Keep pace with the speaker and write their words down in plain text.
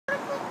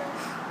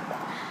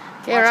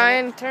Okay,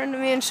 Ryan, turn to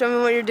me and show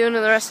me what you're doing to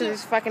the rest of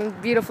these fucking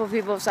beautiful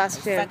people of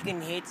Saskatoon. I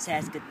fucking hate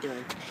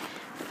Saskatoon.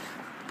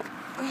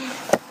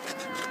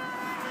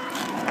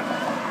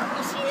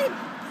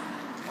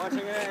 Watch, I'm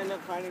gonna end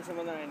up finding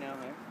someone that I know,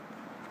 man.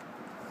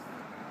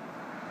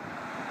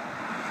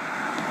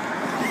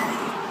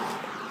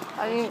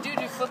 Dude,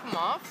 you flip them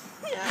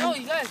off? Yeah. No,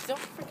 you guys, don't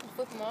freaking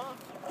flip them off.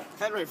 I've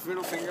had my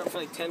middle finger up for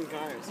like 10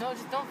 cars. No,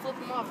 just don't flip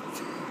them off.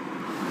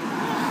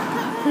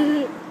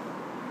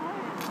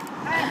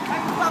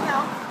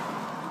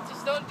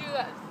 Just don't do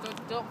that.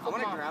 Don't flip them off. I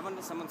want to grab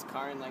onto someone's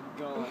car and like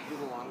go do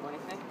the longboarding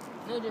thing.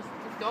 No, just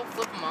don't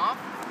flip them off.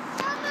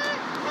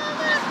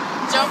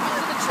 Jump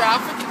into the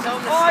traffic and tell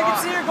them to stop. I can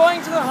see you're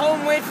going to the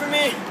home. Wait for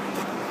me.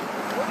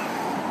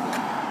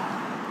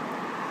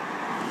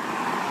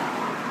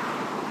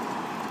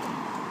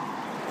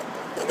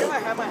 If I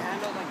have my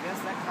hand out like this,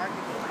 that car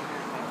could go right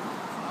here.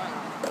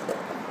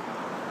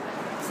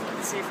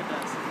 Let's see if it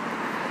does.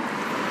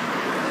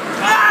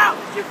 Ah!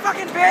 You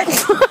fucking bitch!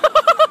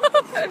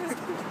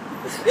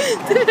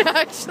 Did it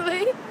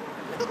actually?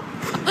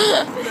 No.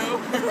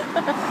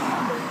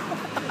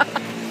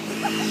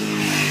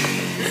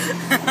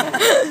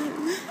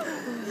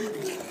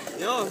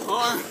 Yo,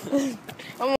 hold on.